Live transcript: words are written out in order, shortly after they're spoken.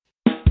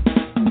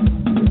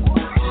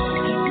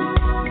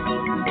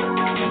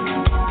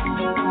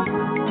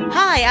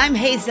I'm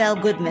Hazel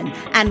Goodman,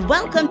 and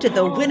welcome to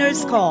the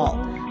Winner's Call.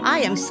 I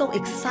am so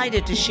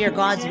excited to share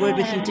God's Word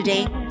with you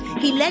today.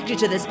 He led you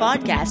to this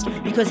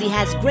podcast because He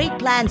has great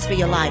plans for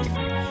your life.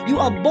 You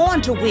are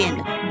born to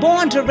win,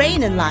 born to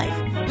reign in life.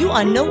 You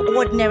are no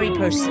ordinary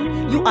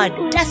person. You are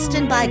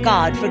destined by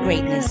God for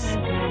greatness.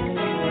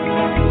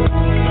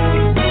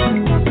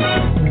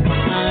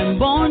 I'm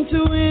born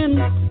to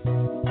win.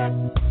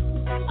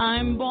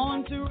 I'm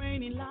born to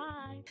reign in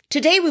life.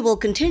 Today we will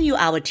continue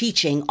our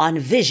teaching on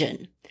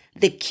vision,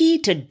 the key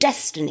to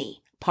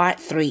destiny, part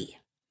 3.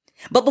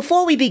 But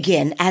before we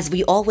begin, as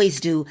we always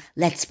do,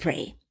 let's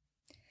pray.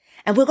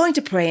 And we're going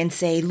to pray and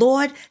say,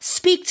 Lord,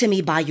 speak to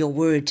me by your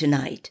word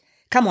tonight.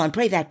 Come on,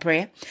 pray that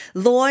prayer.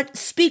 Lord,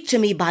 speak to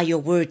me by your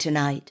word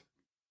tonight.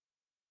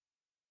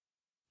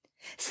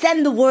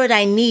 Send the word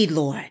I need,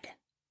 Lord.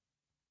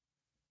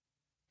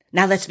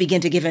 Now let's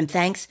begin to give him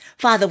thanks.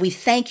 Father, we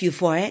thank you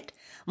for it.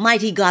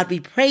 Mighty God, we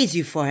praise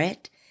you for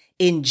it.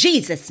 In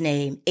Jesus'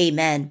 name,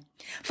 amen.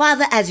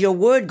 Father, as your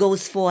word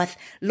goes forth,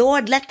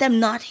 Lord, let them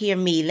not hear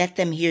me, let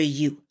them hear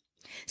you.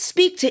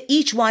 Speak to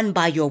each one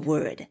by your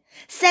word.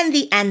 Send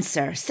the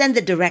answer, send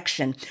the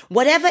direction.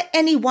 Whatever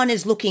anyone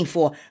is looking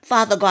for,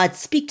 Father God,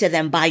 speak to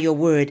them by your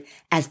word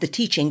as the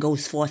teaching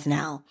goes forth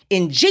now.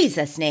 In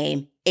Jesus'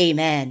 name,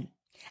 amen.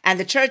 And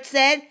the church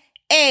said,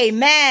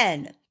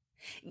 amen.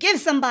 Give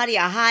somebody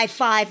a high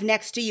five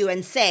next to you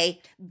and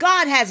say,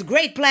 God has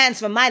great plans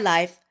for my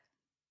life.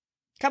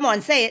 Come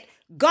on, say it.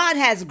 God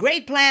has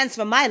great plans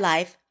for my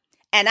life,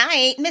 and I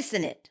ain't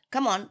missing it.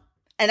 Come on.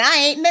 And I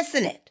ain't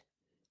missing it.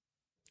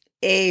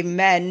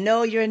 Amen.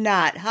 No, you're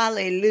not.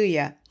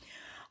 Hallelujah.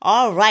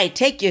 All right,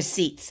 take your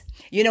seats.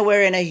 You know,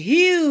 we're in a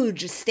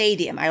huge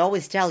stadium. I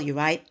always tell you,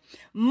 right?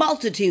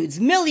 Multitudes,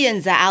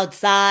 millions are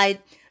outside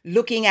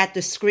looking at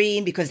the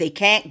screen because they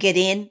can't get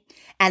in.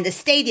 And the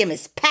stadium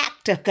is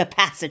packed to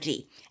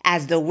capacity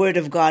as the word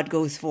of God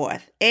goes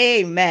forth.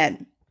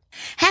 Amen.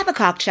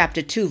 Habakkuk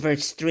chapter 2,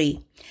 verse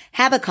 3.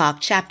 Habakkuk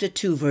chapter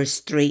 2, verse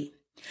 3.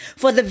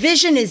 For the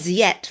vision is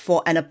yet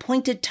for an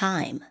appointed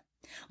time,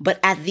 but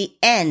at the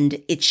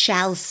end it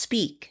shall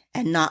speak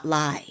and not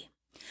lie.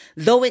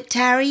 Though it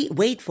tarry,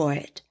 wait for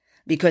it,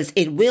 because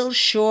it will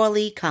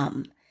surely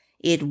come.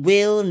 It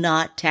will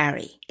not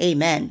tarry.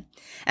 Amen.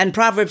 And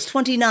Proverbs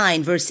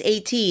 29, verse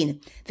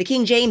 18, the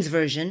King James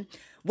Version,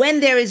 when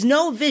there is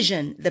no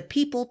vision, the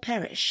people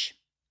perish.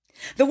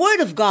 The word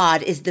of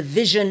God is the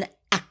vision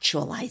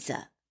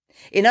actualizer.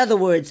 In other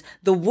words,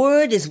 the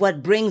word is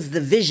what brings the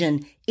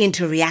vision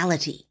into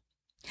reality.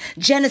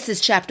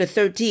 Genesis chapter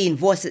 13,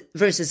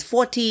 verses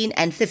 14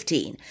 and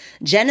 15.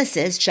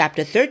 Genesis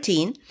chapter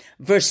 13,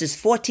 verses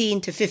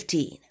 14 to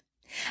 15.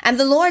 And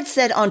the Lord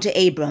said unto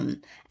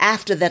Abram,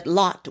 after that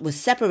Lot was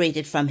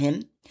separated from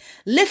him,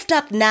 lift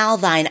up now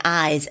thine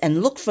eyes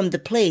and look from the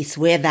place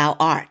where thou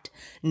art,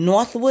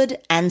 northward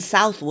and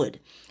southward,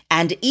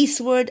 and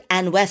eastward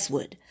and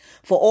westward.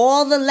 For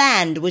all the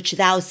land which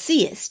thou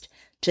seest,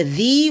 to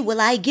thee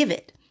will I give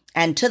it,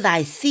 and to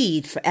thy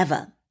seed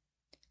forever.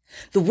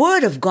 The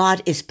word of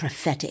God is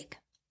prophetic.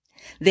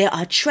 There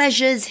are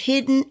treasures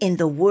hidden in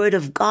the word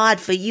of God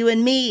for you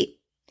and me.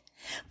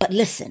 But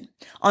listen,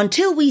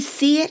 until we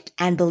see it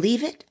and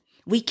believe it,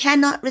 we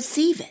cannot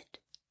receive it.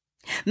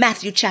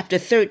 Matthew chapter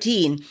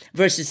 13,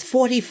 verses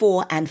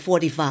 44 and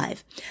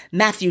 45.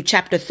 Matthew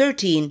chapter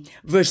 13,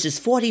 verses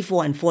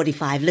 44 and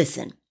 45.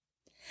 Listen.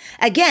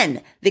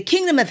 Again, the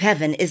kingdom of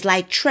heaven is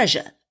like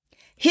treasure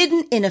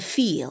hidden in a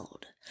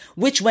field,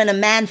 which when a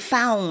man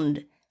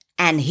found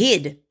and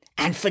hid,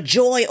 and for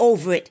joy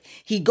over it,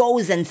 he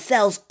goes and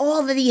sells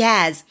all that he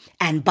has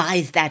and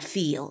buys that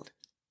field.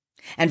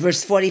 And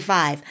verse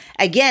 45,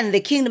 again, the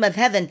kingdom of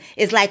heaven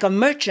is like a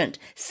merchant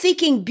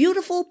seeking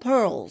beautiful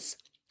pearls,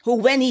 who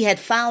when he had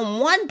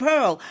found one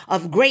pearl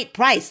of great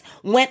price,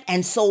 went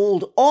and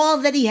sold all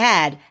that he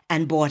had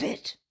and bought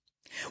it.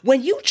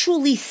 When you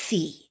truly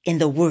see in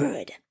the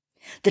word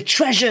the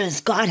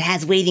treasures God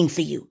has waiting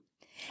for you,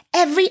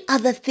 every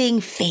other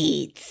thing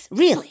fades,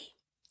 really.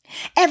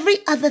 Every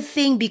other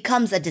thing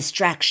becomes a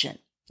distraction.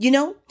 You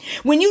know,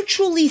 when you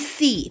truly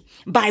see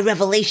by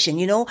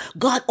revelation,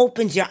 God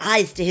opens your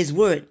eyes to his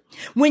word.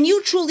 When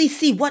you truly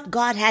see what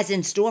God has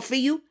in store for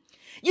you,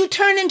 you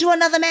turn into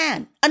another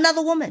man,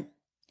 another woman.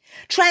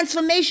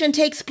 Transformation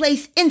takes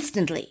place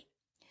instantly.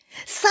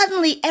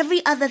 Suddenly,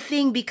 every other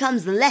thing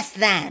becomes less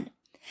than,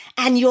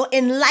 and your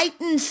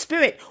enlightened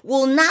spirit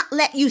will not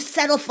let you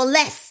settle for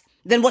less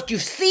than what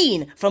you've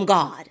seen from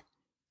God.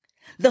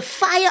 The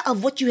fire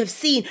of what you have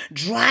seen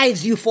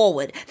drives you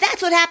forward.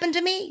 That's what happened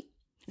to me.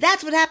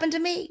 That's what happened to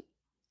me.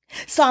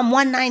 Psalm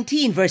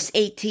 119, verse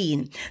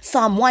 18.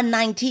 Psalm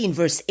 119,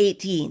 verse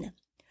 18.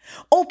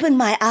 Open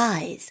my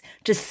eyes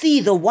to see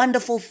the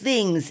wonderful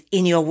things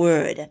in your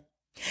word.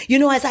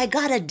 As I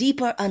got a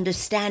deeper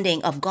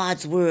understanding of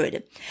God's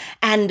word,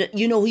 and,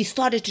 he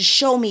started to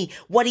show me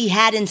what he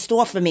had in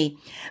store for me,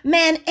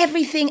 man,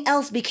 everything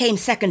else became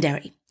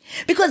secondary.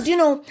 Because,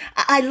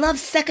 I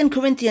love 2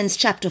 Corinthians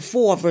chapter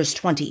 4, verse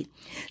 20.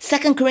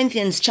 2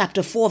 Corinthians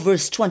chapter 4,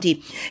 verse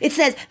 20. It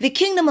says, the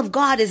kingdom of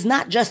God is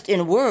not just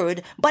in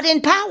word, but in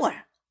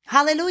power.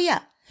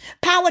 Hallelujah.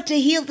 Power to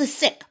heal the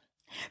sick,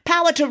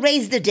 power to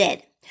raise the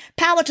dead,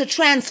 power to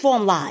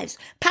transform lives,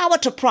 power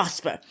to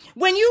prosper.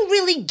 When you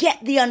really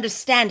get the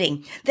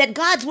understanding that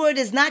God's word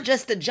is not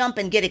just to jump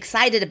and get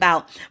excited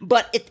about,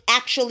 but it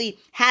actually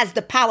has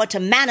the power to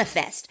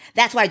manifest.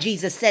 That's why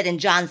Jesus said in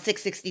John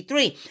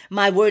 6:63,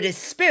 my word is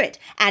spirit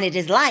and it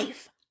is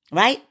life,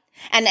 right?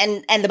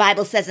 And the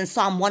Bible says in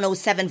Psalm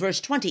 107 verse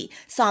 20,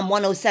 Psalm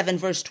 107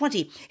 verse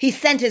 20, he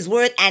sent his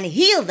word and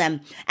healed them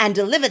and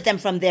delivered them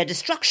from their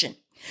destruction.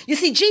 You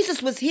see,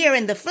 Jesus was here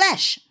in the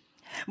flesh,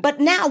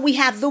 but now we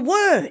have the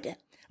word,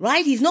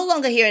 right? He's no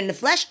longer here in the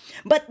flesh,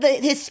 but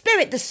his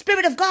spirit, the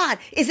spirit of God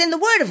is in the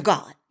word of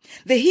God.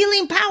 The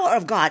healing power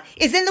of God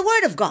is in the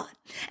word of God.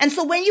 And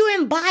so when you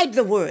imbibe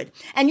the word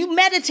and you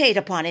meditate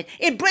upon it,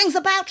 it brings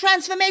about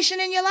transformation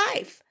in your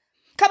life.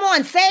 Come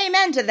on, say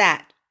amen to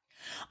that.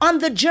 On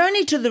the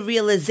journey to the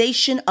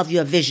realization of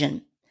your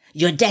vision,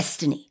 your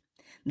destiny,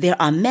 there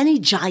are many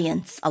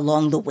giants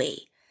along the way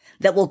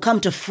that will come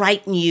to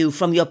frighten you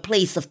from your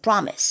place of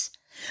promise.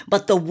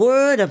 But the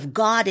word of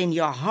God in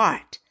your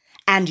heart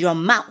and your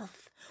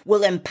mouth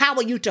will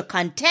empower you to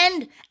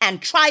contend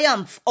and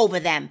triumph over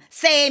them.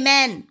 Say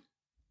amen.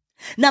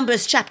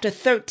 Numbers chapter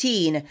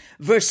 13,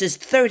 verses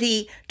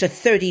 30 to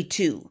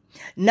 32.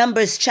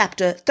 Numbers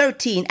chapter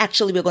 13,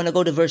 actually we're going to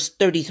go to verse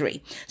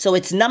 33. So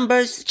it's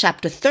Numbers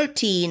chapter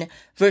 13,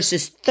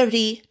 verses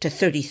 30 to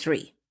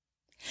 33.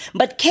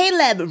 But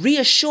Caleb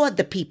reassured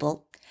the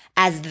people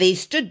as they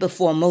stood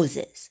before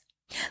Moses.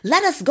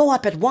 Let us go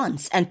up at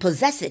once and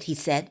possess it, he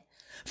said,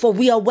 for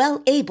we are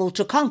well able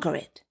to conquer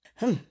it.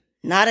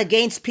 Not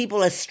against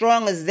people as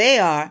strong as they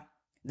are,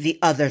 the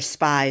other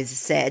spies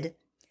said.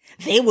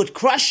 They would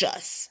crush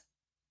us.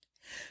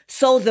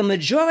 So the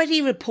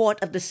majority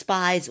report of the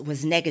spies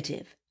was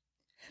negative.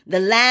 The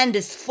land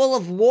is full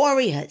of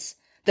warriors.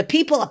 The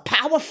people are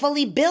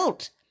powerfully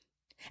built.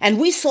 And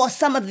we saw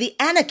some of the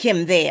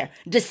Anakim there,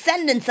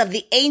 descendants of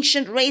the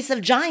ancient race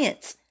of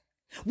giants.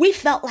 We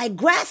felt like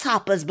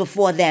grasshoppers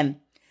before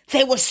them.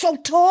 They were so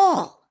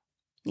tall.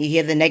 You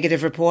hear the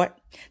negative report?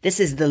 This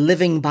is the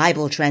Living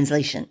Bible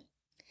translation.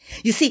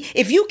 You see,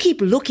 if you keep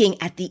looking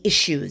at the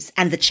issues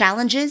and the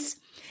challenges,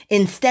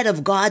 instead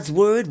of God's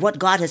word, what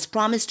God has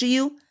promised to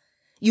you,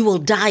 you will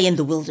die in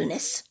the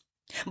wilderness.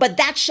 But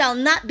that shall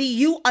not be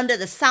you under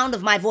the sound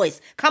of my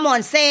voice. Come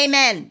on, say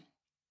amen.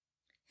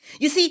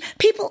 You see,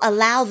 people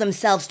allow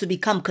themselves to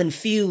become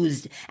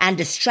confused and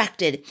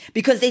distracted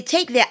because they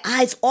take their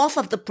eyes off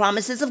of the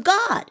promises of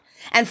God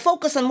and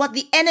focus on what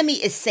the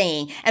enemy is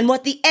saying and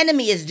what the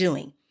enemy is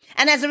doing.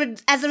 And as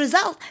a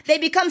result, they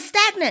become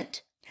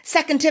stagnant.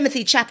 2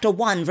 Timothy chapter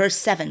 1, verse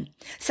 7.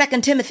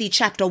 2 Timothy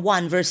chapter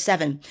 1, verse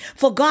 7.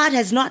 For God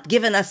has not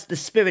given us the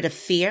spirit of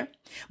fear,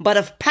 but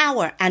of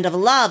power and of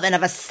love and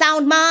of a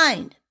sound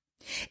mind.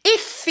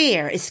 If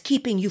fear is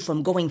keeping you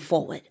from going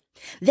forward,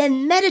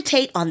 then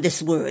meditate on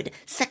this word,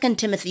 2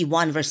 Timothy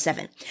 1, verse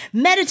 7.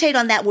 Meditate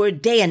on that word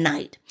day and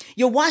night.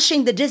 You're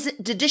washing the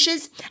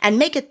dishes and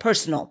make it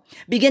personal.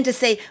 Begin to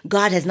say,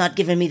 God has not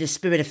given me the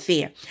spirit of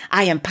fear.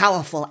 I am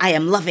powerful. I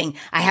am loving.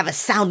 I have a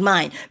sound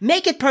mind.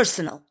 Make it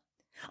personal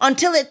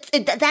until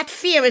that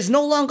fear is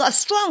no longer a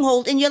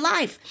stronghold in your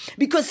life,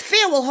 because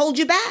fear will hold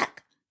you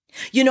back.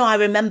 You know, I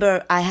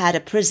remember I had a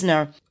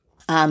prisoner,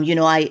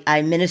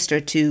 I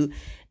ministered to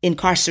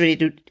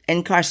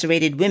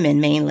incarcerated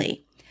women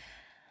mainly.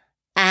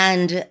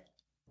 And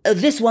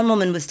this one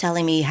woman was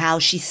telling me how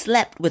she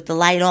slept with the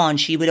light on.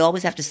 She would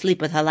always have to sleep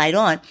with her light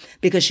on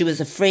because she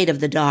was afraid of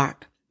the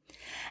dark.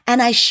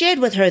 And I shared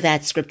with her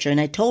that scripture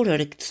and I told her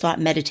to start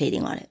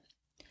meditating on it.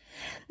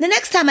 The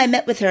next time I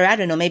met with her, I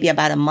don't know, maybe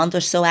about a month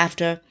or so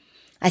after,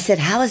 I said,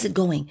 how is it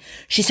going?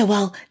 She said,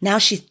 well, now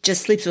she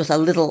just sleeps with a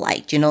little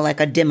light, like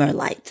a dimmer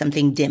light,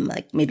 something dim,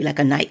 like maybe like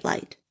a night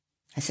light.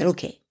 I said,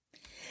 okay.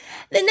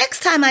 The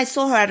next time I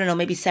saw her, I don't know,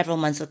 maybe several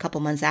months, a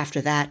couple months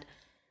after that,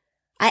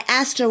 I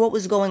asked her what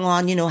was going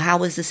on, how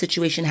was the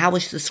situation? How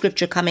was the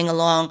scripture coming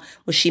along?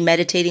 Was she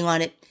meditating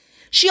on it?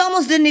 She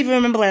almost didn't even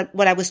remember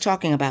what I was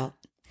talking about.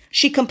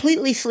 She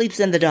completely sleeps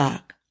in the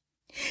dark.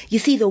 You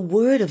see, the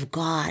word of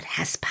God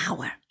has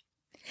power.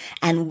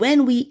 And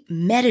when we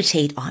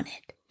meditate on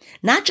it,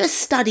 not just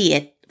study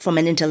it from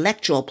an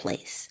intellectual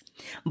place,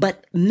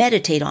 but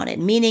meditate on it,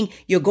 meaning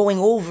you're going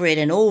over it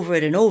and over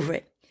it and over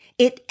it,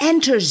 it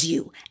enters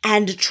you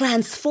and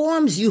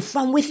transforms you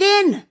from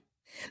within.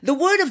 The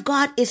word of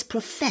God is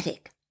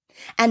prophetic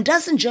and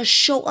doesn't just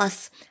show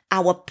us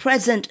our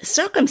present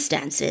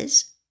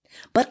circumstances,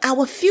 but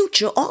our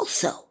future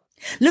also.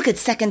 Look at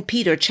 2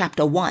 Peter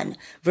chapter 1,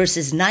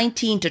 verses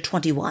 19 to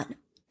 21.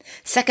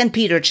 2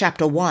 Peter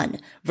chapter 1,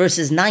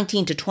 verses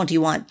 19 to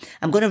 21.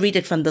 I'm going to read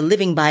it from the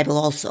Living Bible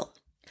also.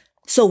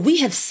 So we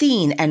have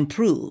seen and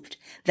proved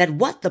that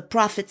what the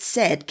prophets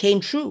said came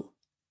true.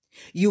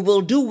 You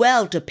will do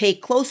well to pay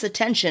close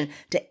attention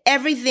to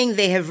everything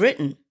they have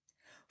written.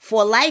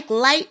 For like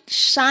light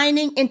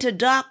shining into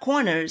dark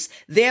corners,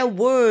 their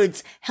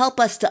words help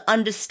us to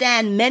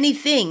understand many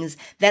things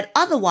that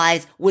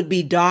otherwise would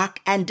be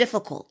dark and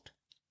difficult.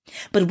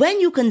 But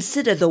when you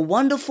consider the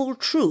wonderful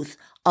truth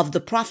of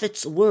the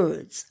prophet's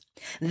words,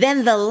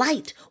 Then the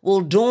light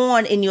will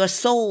dawn in your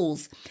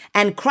souls,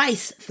 and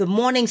Christ, the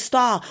morning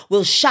star,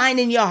 will shine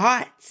in your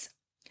hearts.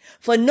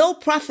 For no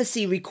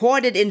prophecy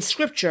recorded in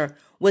Scripture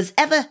was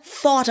ever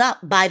thought up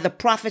by the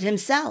prophet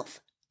himself.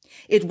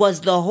 It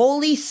was the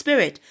Holy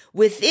Spirit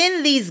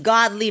within these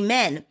godly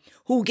men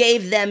who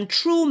gave them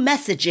true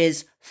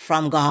messages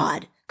from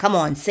God. Come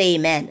on, say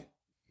amen.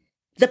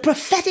 The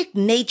prophetic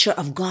nature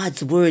of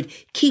God's word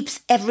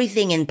keeps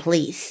everything in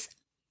place.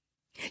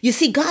 You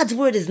see, God's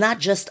word is not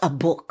just a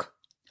book,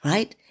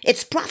 right?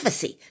 It's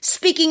prophecy,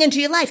 speaking into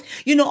your life.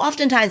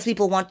 Oftentimes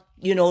people want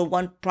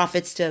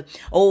prophets to,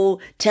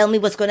 tell me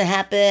what's going to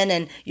happen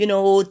and,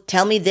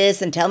 tell me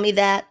this and tell me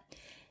that.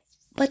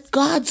 But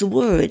God's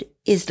word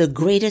is the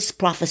greatest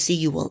prophecy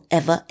you will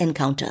ever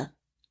encounter.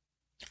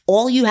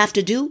 All you have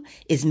to do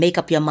is make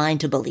up your mind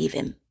to believe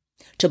him,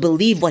 to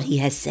believe what he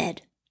has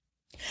said.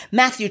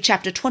 Matthew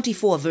chapter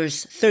 24,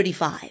 verse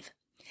 35.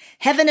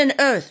 Heaven and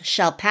earth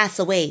shall pass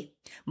away,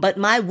 but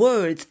my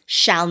words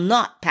shall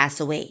not pass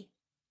away.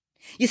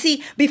 You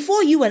see,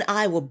 before you and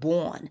I were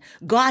born,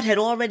 God had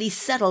already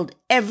settled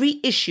every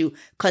issue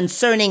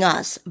concerning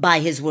us by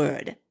his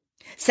word.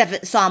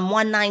 Psalm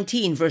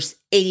 119, verse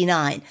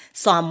 89.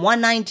 Psalm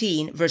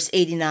 119, verse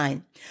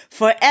 89.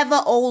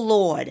 Forever, O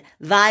Lord,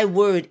 thy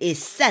word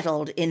is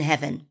settled in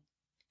heaven.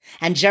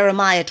 And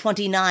Jeremiah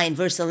 29,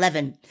 verse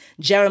 11.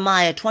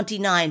 Jeremiah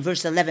 29,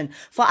 verse 11.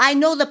 For I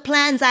know the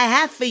plans I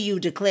have for you,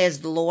 declares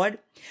the Lord.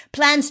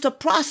 Plans to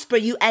prosper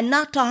you and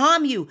not to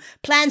harm you.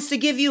 Plans to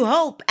give you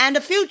hope and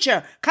a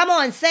future. Come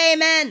on, say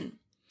amen.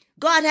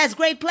 God has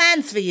great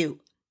plans for you.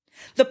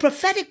 The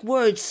prophetic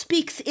word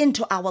speaks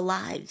into our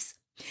lives.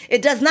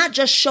 It does not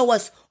just show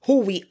us who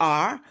we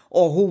are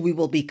or who we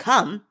will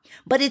become,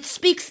 but it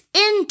speaks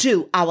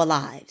into our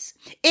lives.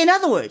 In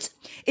other words,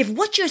 if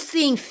what you're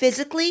seeing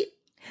physically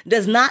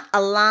does not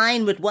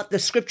align with what the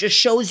scripture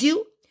shows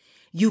you,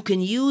 you can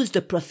use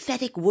the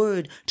prophetic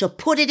word to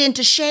put it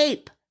into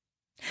shape.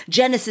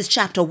 Genesis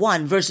chapter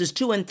 1, verses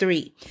 2 and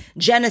 3.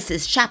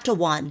 Genesis chapter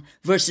 1,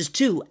 verses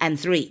 2 and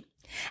 3.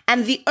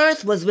 And the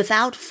earth was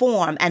without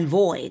form and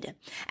void,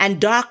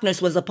 and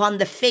darkness was upon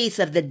the face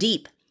of the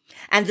deep,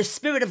 and the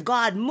Spirit of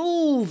God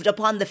moved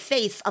upon the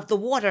face of the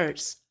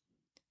waters.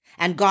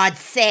 And God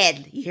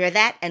said, you hear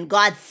that? And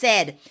God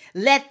said,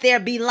 let there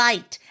be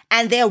light,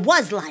 and there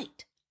was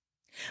light.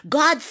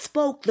 God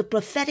spoke the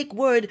prophetic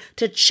word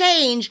to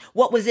change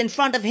what was in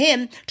front of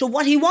him to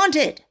what he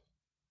wanted.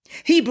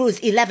 Hebrews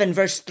 11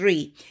 verse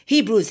 3.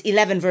 Hebrews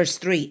 11 verse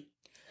 3.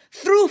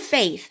 Through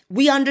faith,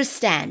 we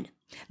understand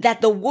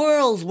that the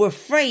worlds were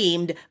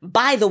framed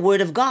by the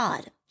word of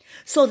God,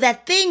 so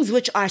that things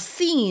which are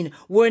seen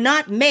were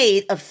not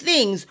made of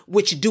things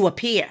which do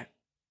appear.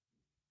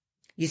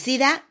 You see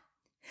that?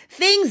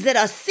 Things that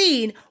are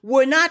seen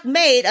were not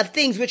made of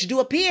things which do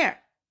appear.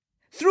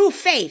 Through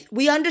faith,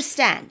 we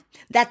understand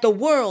that the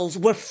worlds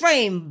were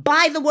framed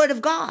by the word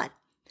of God,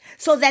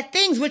 so that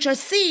things which are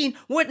seen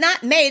were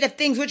not made of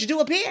things which do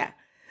appear.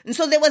 And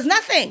so there was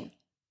nothing.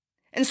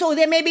 And so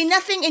there may be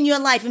nothing in your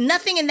life,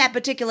 nothing in that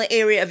particular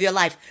area of your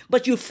life,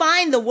 but you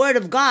find the word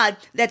of God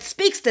that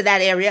speaks to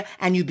that area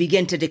and you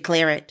begin to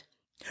declare it.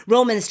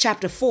 Romans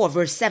chapter 4,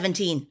 verse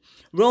 17.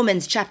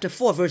 Romans chapter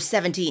 4, verse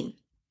 17.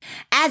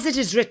 As it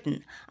is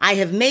written, I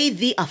have made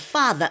thee a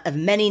father of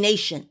many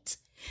nations,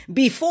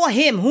 before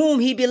him whom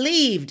he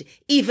believed,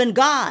 even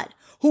God,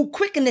 who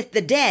quickeneth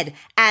the dead,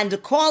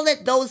 and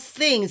calleth those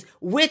things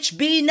which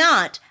be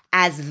not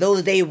as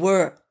though they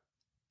were.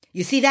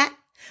 You see that?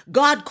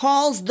 God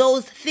calls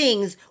those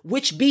things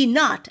which be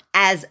not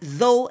as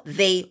though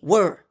they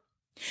were.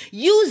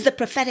 Use the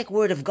prophetic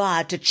word of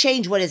God to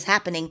change what is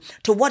happening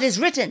to what is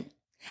written,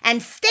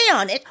 and stay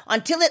on it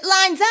until it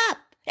lines up.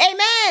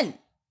 Amen.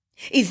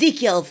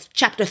 Ezekiel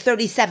chapter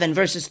 37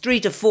 verses 3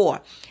 to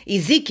 4.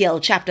 Ezekiel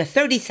chapter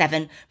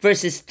 37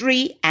 verses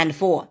 3 and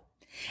 4.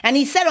 And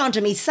he said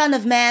unto me, Son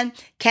of man,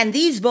 can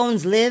these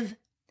bones live?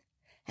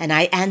 And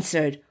I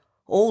answered,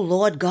 O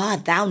Lord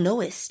God, thou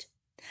knowest.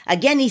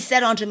 Again he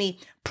said unto me,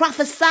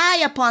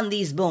 Prophesy upon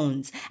these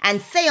bones,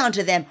 and say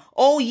unto them,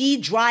 O ye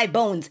dry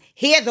bones,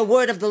 hear the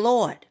word of the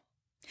Lord.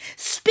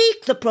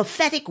 Speak the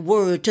prophetic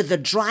word to the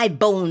dry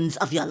bones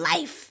of your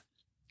life.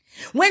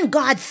 When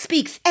God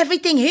speaks,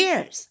 everything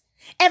hears.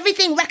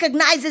 Everything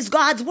recognizes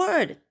God's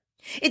word.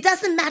 It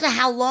doesn't matter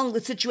how long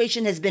the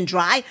situation has been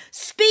dry.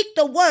 Speak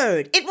the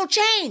word. It will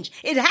change.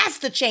 It has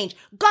to change.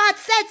 God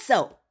said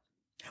so.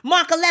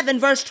 Mark 11,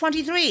 verse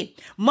 23.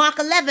 Mark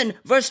 11,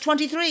 verse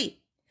 23.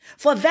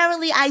 For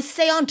verily I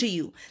say unto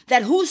you,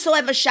 that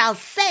whosoever shall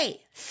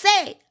say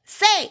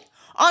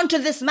unto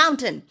this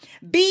mountain,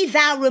 be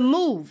thou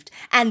removed,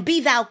 and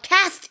be thou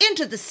cast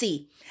into the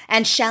sea,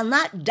 and shall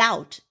not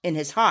doubt in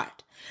his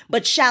heart,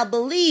 but shall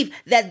believe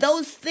that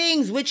those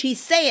things which he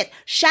saith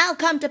shall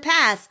come to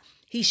pass,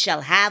 he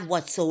shall have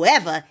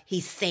whatsoever he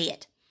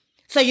saith.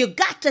 So you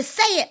got to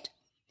say it.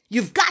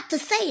 You've got to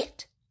say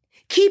it.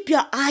 Keep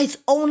your eyes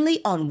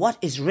only on what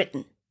is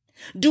written.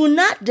 Do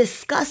not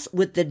discuss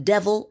with the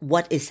devil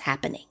what is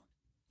happening.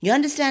 You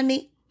understand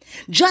me?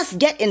 Just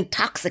get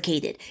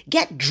intoxicated.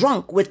 Get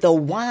drunk with the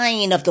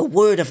wine of the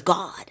Word of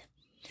God.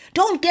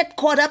 Don't get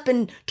caught up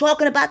in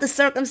talking about the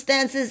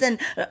circumstances and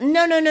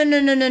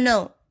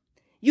no.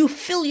 You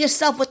fill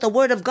yourself with the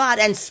Word of God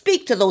and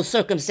speak to those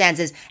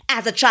circumstances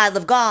as a child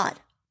of God.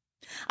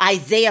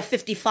 Isaiah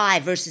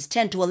 55 verses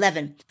 10 to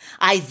 11.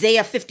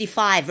 Isaiah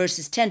 55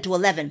 verses 10 to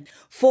 11.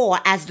 For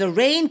as the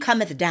rain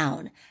cometh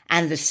down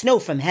and the snow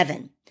from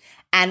heaven,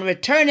 and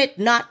returneth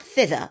not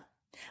thither,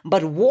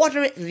 but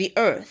watereth the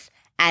earth,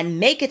 and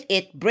maketh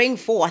it bring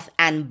forth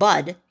and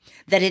bud,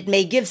 that it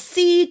may give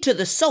seed to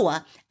the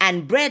sower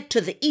and bread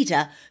to the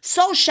eater,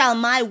 so shall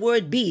my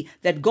word be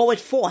that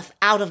goeth forth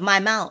out of my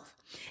mouth.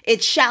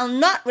 It shall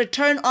not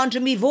return unto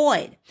me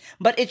void,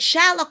 but it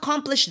shall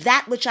accomplish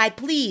that which I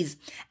please,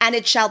 and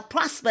it shall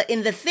prosper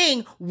in the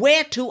thing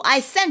whereto I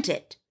sent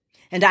it.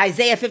 And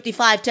Isaiah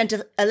 55, 10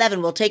 to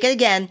 11, we'll take it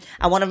again.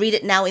 I want to read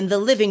it now in the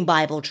Living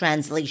Bible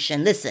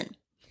translation. Listen.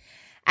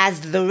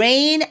 As the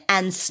rain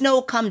and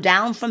snow come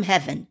down from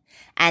heaven,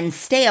 and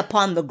stay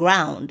upon the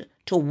ground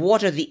to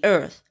water the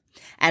earth,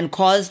 and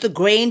cause the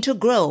grain to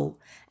grow,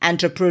 and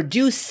to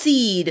produce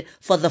seed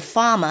for the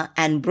farmer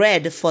and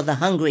bread for the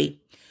hungry,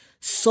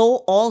 so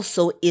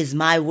also is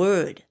my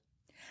word.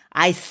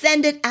 I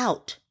send it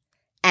out,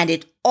 and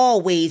it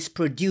always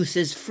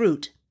produces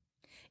fruit.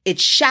 It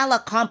shall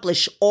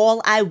accomplish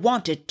all I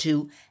want it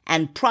to,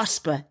 and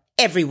prosper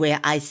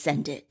everywhere I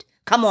send it.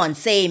 Come on,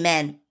 say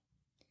amen.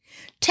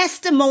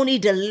 Testimony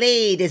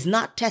delayed is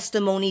not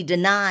testimony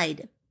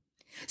denied.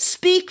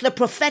 Speak the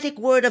prophetic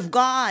word of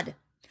God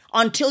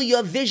until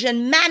your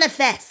vision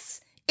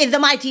manifests in the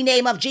mighty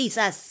name of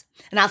Jesus.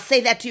 And I'll say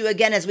that to you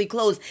again as we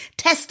close.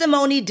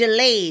 Testimony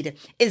delayed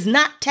is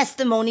not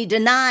testimony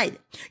denied.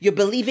 You're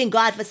believing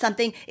God for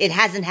something. It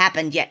hasn't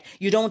happened yet.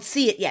 You don't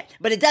see it yet,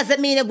 but it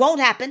doesn't mean it won't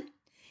happen.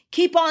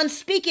 Keep on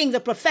speaking the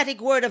prophetic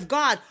word of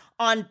God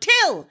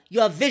until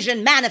your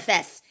vision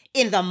manifests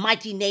in the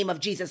mighty name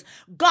of Jesus.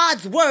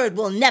 God's word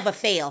will never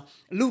fail.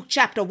 Luke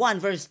chapter 1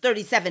 verse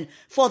 37.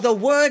 For the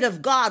word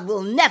of God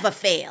will never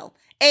fail.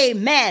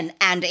 Amen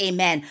and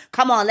amen.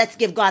 Come on, let's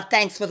give God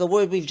thanks for the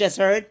word we've just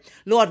heard.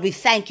 Lord, we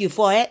thank you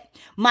for it.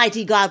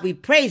 Mighty God, we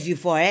praise you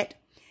for it.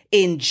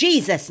 In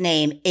Jesus'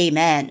 name,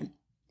 amen.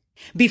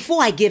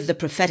 Before I give the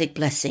prophetic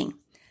blessing,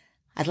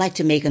 I'd like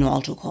to make an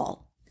altar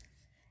call.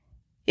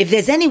 If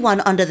there's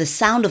anyone under the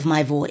sound of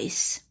my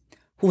voice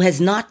who has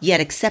not yet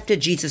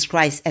accepted Jesus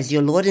Christ as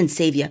your Lord and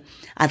Savior,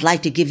 I'd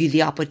like to give you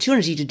the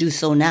opportunity to do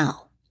so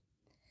now.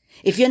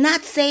 If you're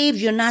not saved,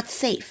 you're not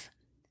safe.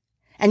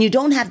 And you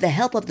don't have the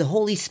help of the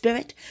Holy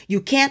Spirit,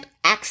 you can't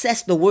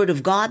access the Word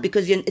of God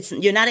because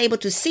you're not able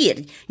to see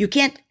it. You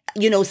can't,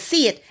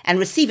 see it and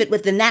receive it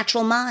with the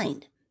natural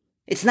mind.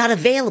 It's not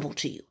available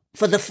to you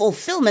for the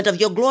fulfillment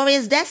of your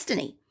glorious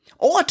destiny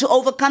or to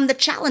overcome the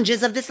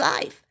challenges of this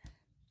life.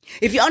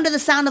 If you're under the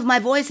sound of my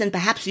voice and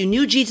perhaps you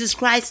knew Jesus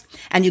Christ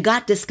and you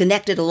got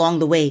disconnected along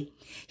the way,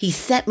 He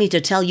sent me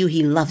to tell you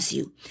He loves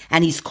you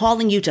and He's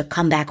calling you to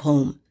come back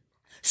home.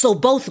 So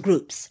both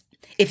groups,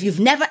 if you've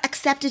never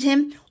accepted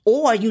Him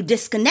or you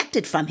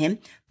disconnected from Him,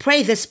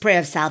 pray this prayer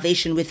of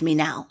salvation with me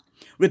now.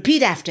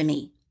 Repeat after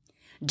me.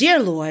 Dear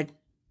Lord,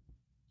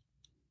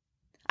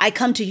 I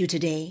come to you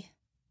today.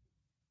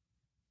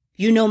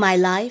 You know my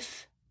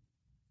life.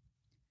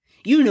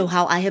 You know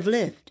how I have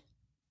lived.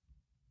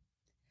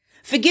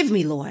 Forgive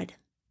me, Lord.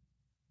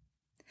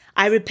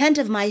 I repent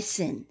of my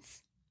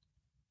sins.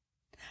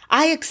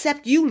 I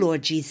accept you,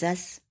 Lord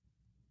Jesus,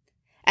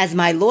 as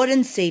my Lord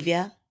and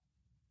Savior,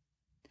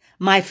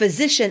 my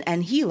physician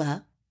and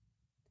healer,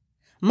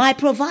 my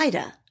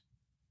provider,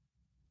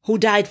 who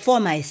died for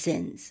my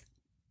sins.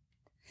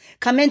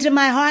 Come into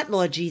my heart,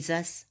 Lord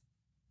Jesus,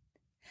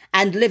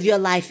 and live your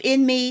life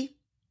in me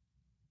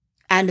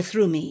and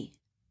through me.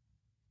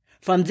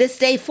 From this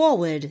day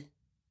forward,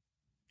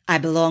 I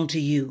belong to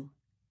you.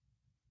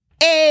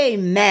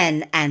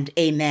 Amen and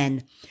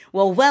amen.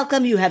 Well,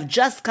 welcome. You have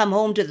just come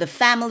home to the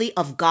family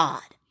of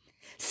God.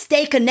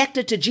 Stay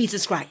connected to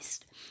Jesus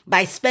Christ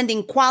by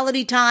spending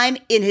quality time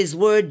in His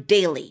Word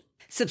daily.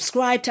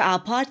 Subscribe to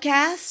our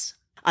podcasts,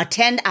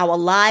 attend our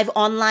live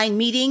online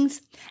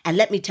meetings, and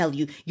let me tell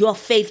you, your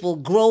faith will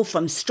grow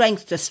from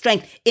strength to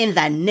strength in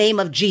the name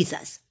of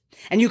Jesus.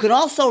 And you can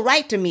also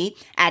write to me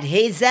at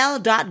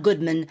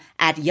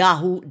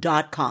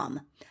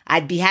hazel.goodman@yahoo.com.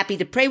 I'd be happy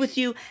to pray with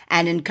you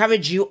and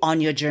encourage you on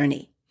your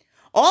journey.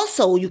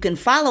 Also, you can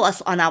follow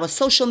us on our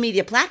social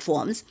media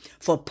platforms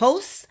for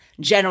posts,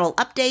 general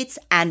updates,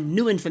 and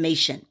new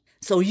information.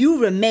 So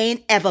you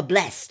remain ever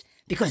blessed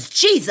because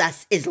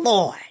Jesus is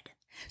Lord.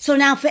 So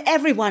now for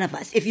every one of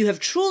us, if you have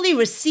truly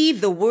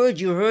received the word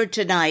you heard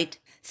tonight,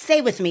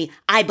 say with me,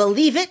 I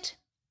believe it,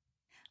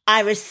 I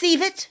receive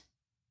it,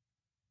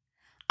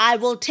 I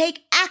will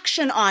take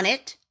action on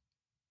it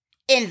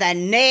in the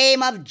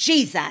name of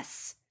Jesus.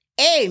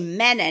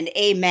 Amen and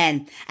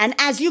amen. And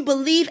as you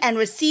believe and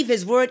receive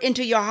His word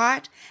into your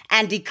heart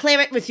and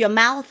declare it with your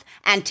mouth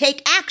and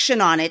take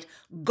action on it,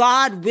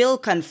 God will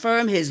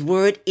confirm His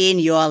word in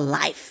your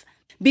life.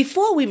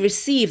 Before we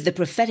receive the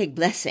prophetic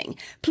blessing,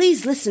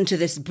 please listen to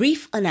this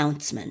brief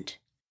announcement.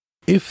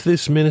 If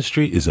this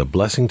ministry is a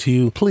blessing to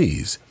you,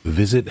 please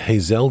visit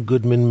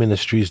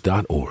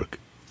hazelgoodmanministries.org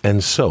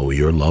and sow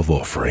your love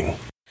offering.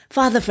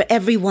 Father, for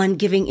everyone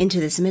giving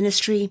into this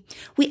ministry,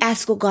 we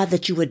ask, oh God,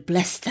 that you would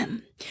bless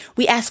them.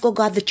 We ask, oh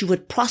God, that you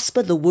would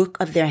prosper the work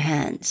of their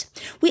hands.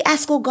 We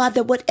ask, oh God,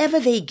 that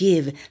whatever they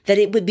give, that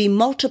it would be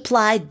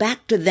multiplied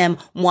back to them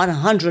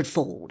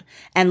 100-fold.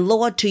 And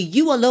Lord, to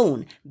you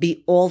alone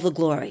be all the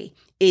glory.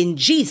 In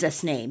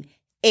Jesus' name,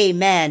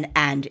 amen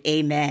and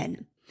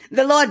amen.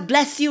 The Lord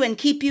bless you and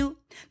keep you.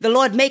 The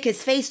Lord make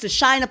his face to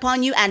shine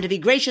upon you and to be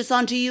gracious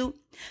unto you.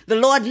 The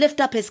Lord lift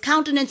up his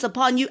countenance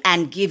upon you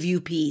and give you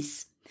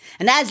peace.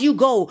 And as you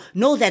go,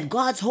 know that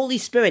God's Holy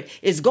Spirit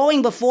is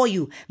going before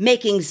you,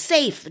 making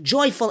safe,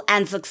 joyful,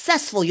 and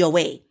successful your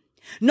way.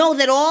 Know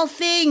that all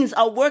things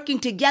are working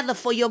together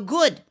for your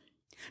good.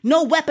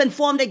 No weapon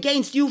formed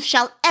against you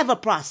shall ever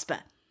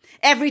prosper.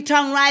 Every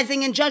tongue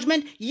rising in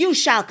judgment, you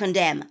shall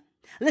condemn.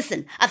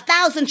 Listen,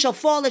 1,000 shall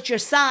fall at your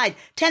side,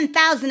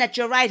 10,000 at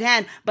your right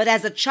hand, but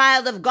as a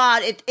child of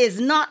God, it is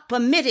not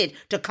permitted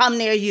to come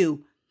near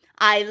you.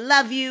 I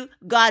love you.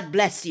 God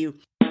bless you.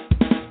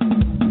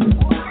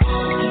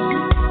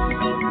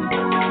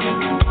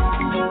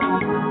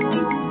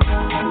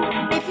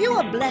 If you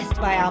are blessed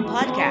by our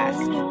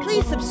podcast,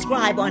 please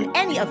subscribe on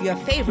any of your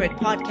favorite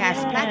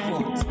podcast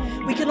platforms.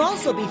 We can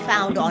also be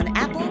found on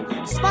Apple,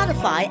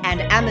 Spotify, and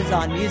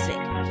Amazon Music.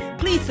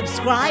 Please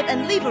subscribe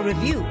and leave a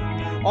review.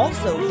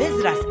 Also,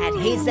 visit us at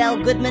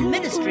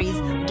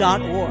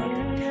hazelgoodmanministries.org.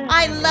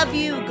 I love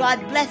you. God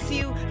bless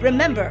you.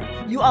 Remember,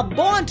 you are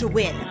born to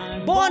win,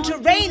 born to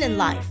reign in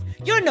life.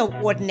 You're no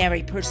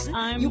ordinary person.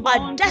 You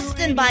are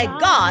destined by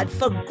God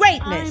for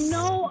greatness. I'm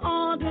no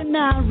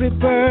ordinary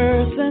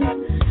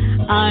person.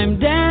 I'm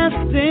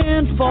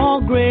destined for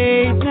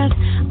greatness.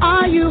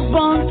 Are you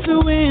born to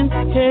win?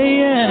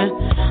 Yeah.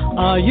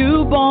 Are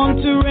you born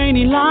to reign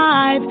in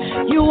life?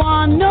 You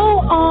are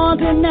no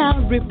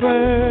ordinary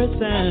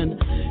person.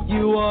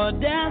 You are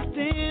destined.